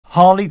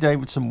Harley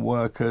Davidson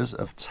workers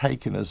have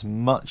taken as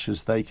much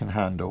as they can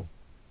handle.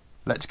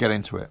 Let's get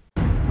into it.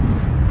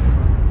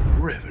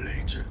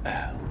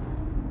 RevelatorAlf.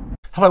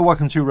 Hello,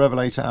 welcome to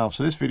RevelatorAlf.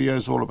 So this video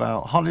is all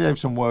about Harley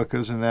Davidson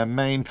workers in their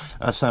main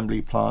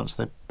assembly plants.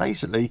 They've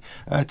basically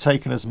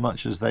taken as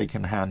much as they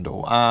can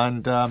handle,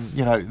 and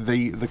you know,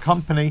 the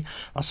company,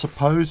 I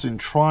suppose, in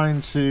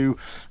trying to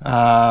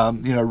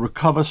you know,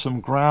 recover some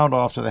ground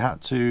after they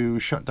had to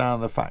shut down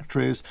the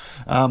factories,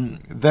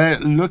 they're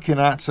looking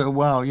at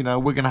well, you know,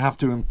 we're going to have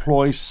to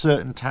employ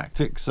certain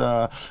tactics,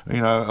 you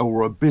know,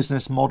 or a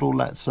business model,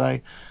 let's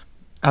say.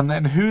 And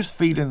then who's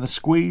feeling the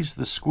squeeze?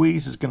 The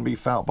squeeze is going to be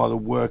felt by the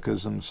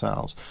workers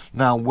themselves.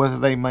 Now, whether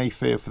they may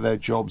fear for their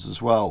jobs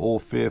as well, or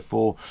fear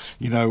for,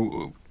 you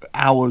know,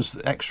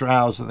 extra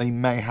hours that they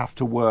may have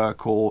to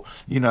work, or,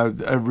 you know,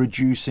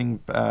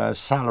 reducing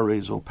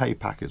salaries or pay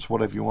packets,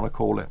 whatever you want to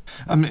call it.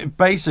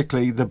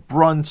 Basically, the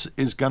brunt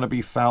is going to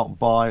be felt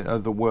by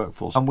the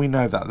workforce. And we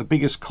know that the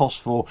biggest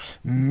cost for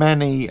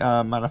many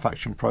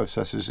manufacturing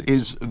processes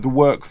is the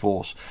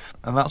workforce.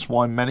 And that's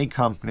why many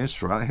companies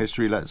throughout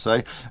history, let's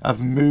say, have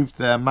moved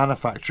their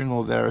manufacturing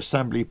or their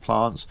assembly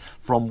plants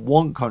from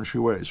one country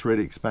where it's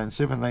really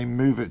expensive, and they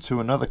move it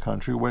to another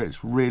country where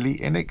it's really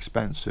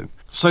inexpensive.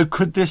 So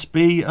could this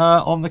be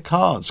on the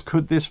cards?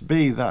 Could this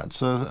be that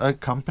a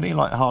company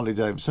like Harley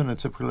Davidson, a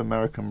typical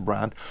American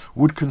brand,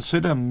 would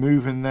consider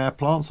moving their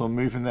plants or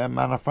moving their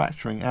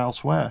manufacturing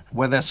elsewhere,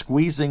 where they're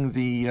squeezing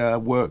the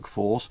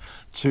workforce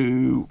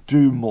to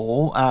do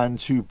more and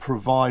to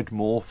provide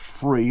more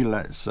free,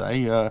 let's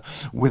say,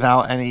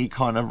 without any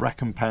kind of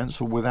recompense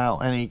or without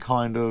any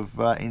kind of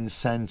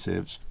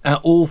incentives,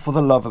 all for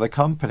the love of the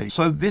company?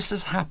 So this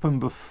has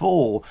happened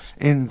before,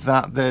 in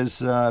that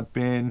there's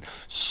been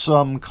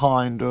some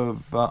kind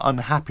of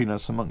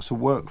unhappiness amongst the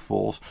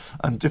workforce,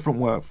 and different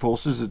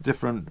workforces at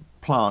different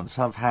plants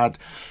have had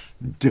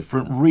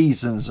different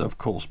reasons, of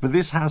course, but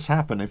this has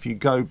happened. If you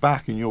go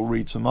back and you'll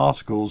read some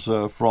articles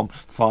from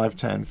 5,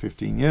 10,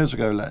 15 years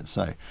ago, let's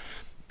say,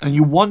 and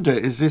you wonder,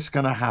 is this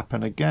going to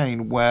happen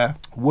again, where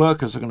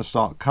workers are going to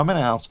start coming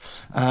out,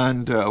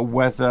 and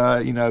whether,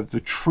 you know,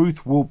 the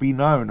truth will be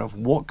known of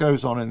what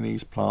goes on in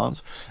these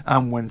plants,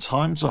 and when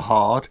times are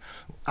hard,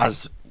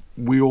 as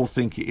we all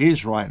think it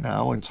is right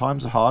now, when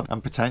times are hard,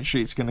 and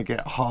potentially it's going to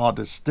get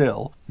harder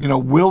still, you know,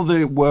 will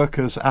the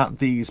workers at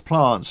these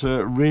plants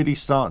really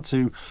start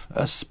to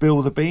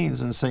spill the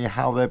beans and say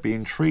how they're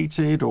being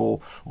treated, or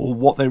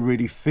what they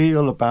really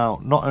feel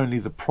about not only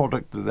the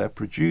product that they're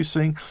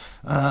producing,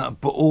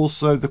 but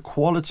also the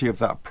quality of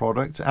that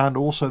product, and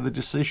also the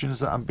decisions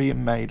that are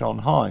being made on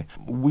high?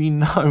 We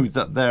know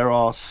that there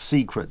are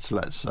secrets,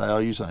 let's say,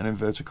 I'll use that in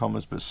inverted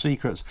commas, but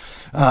secrets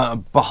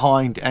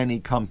behind any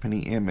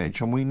company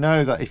image. And we know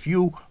that if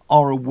you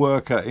are a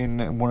worker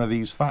in one of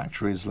these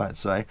factories, let's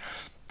say,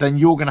 then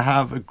you're going to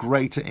have a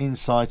greater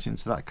insight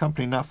into that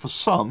company. Now, for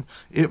some,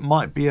 it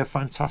might be a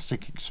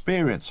fantastic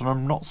experience, and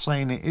I'm not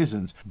saying it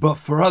isn't, but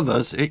for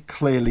others, it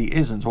clearly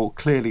isn't, or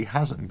clearly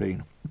hasn't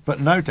been. But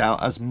no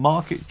doubt, as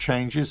market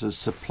changes, as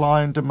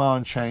supply and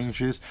demand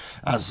changes,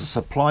 as the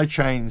supply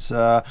chains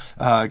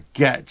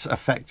get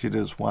affected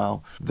as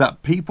well,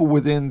 that people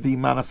within the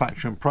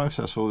manufacturing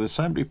process or the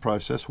assembly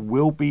process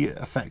will be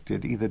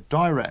affected, either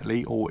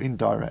directly or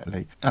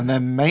indirectly. And they're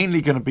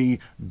mainly going to be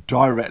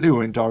directly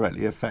or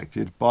indirectly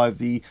affected by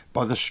the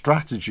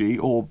strategy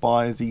or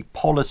by the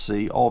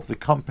policy of the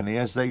company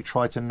as they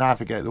try to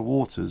navigate the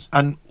waters.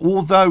 And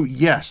although,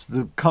 yes,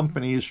 the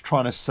company is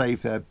trying to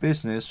save their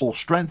business or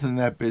strengthen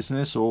their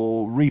business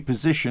or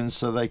reposition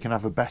so they can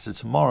have a better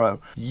tomorrow,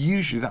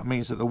 usually that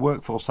means that the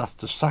workforce have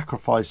to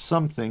sacrifice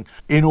something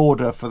in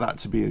order for that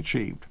to be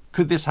achieved.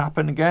 Could this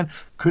happen again?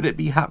 Could it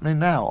be happening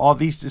now? Are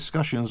these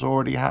discussions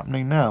already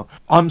happening now?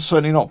 I'm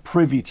certainly not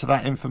privy to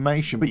that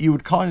information, but you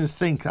would kind of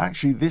think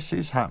actually this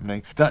is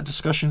happening, that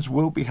discussions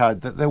will be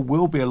had, that there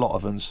will be a lot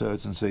of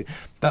uncertainty,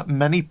 that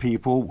many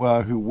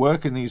people who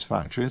work in these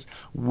factories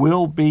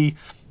will be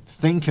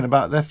thinking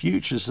about their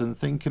futures and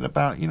thinking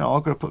about, you know,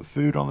 I've got to put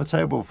food on the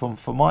table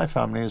for my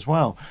family as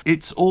well.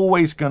 It's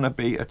always going to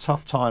be a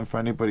tough time for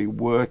anybody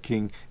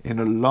working in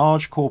a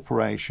large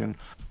corporation,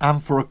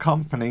 and for a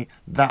company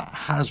that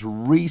has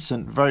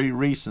very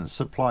recent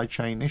supply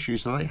chain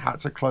issues, so they had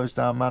to close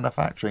down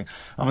manufacturing.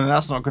 I mean,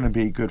 that's not going to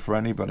be good for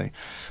anybody.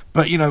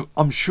 But, you know,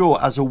 I'm sure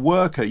as a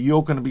worker,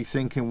 you're going to be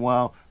thinking,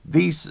 well,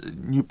 these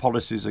new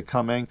policies are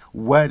coming.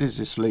 Where does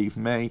this leave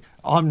me?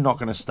 I'm not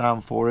going to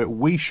stand for it.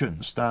 We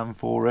shouldn't stand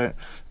for it.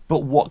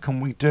 But what can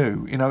we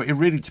do? You know, it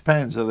really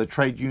depends. Are the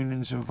trade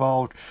unions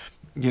involved?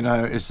 You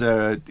know, is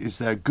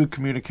there good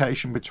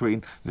communication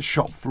between the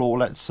shop floor,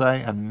 let's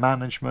say, and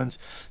management?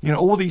 You know,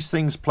 all these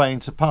things play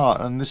into part,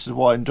 and this is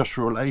why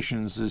industrial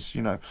relations is,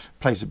 you know,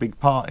 plays a big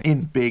part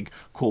in big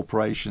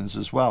corporations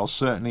as well,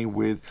 certainly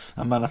with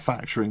a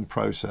manufacturing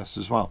process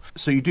as well.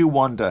 So you do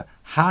wonder,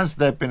 has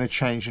there been a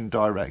change in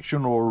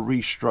direction or a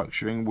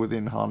restructuring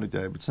within Harley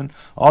Davidson?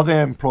 Are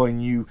they employing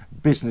new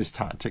business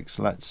tactics,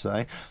 let's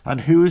say,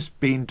 and who has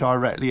been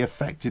directly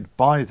affected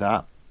by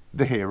that,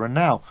 the here and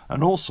now?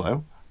 And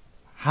also,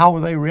 how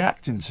are they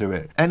reacting to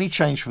it? Any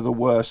change for the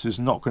worse is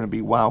not going to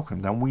be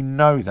welcomed, and we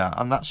know that,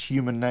 and that's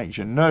human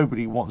nature.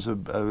 Nobody wants a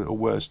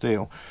worse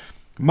deal.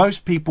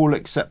 Most people will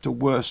accept a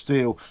worse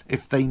deal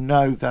if they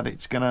know that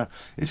it's gonna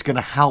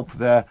help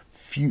their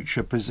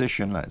future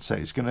position. Let's say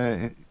it's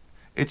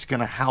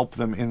gonna help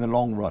them in the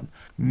long run.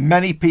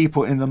 Many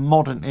people in the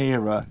modern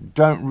era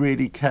don't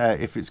really care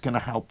if it's going to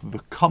help the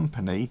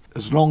company,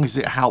 as long as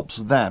it helps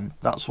them.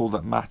 That's all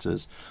that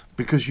matters,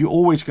 because you're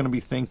always going to be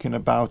thinking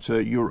about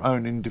your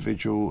own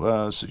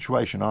individual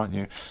situation, aren't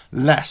you?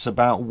 Less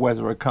about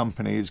whether a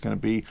company is going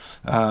to be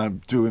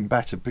doing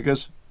better,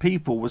 because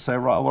people will say,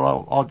 right,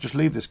 well, I'll just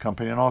leave this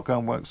company and I'll go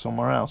and work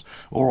somewhere else,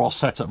 or I'll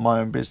set up my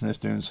own business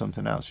doing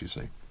something else, you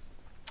see.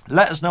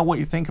 Let us know what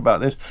you think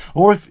about this,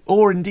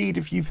 or indeed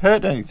if you've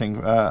heard anything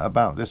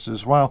about this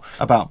as well,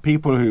 about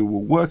people who were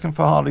working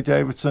for Harley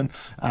Davidson,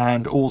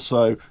 and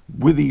also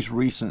with these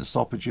recent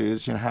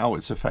stoppages, you know, how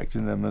it's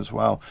affecting them as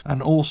well,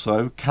 and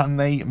also can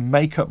they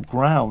make up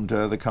ground,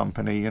 the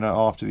company, you know,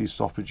 after these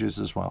stoppages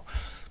as well.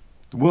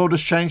 The world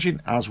is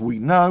changing, as we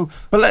know,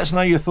 but let us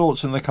know your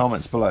thoughts in the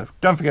comments below.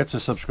 Don't forget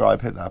to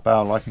subscribe, hit that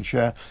bell, like and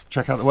share.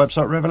 Check out the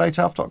website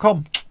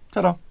RevelatorAlf.com.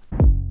 Ta-da!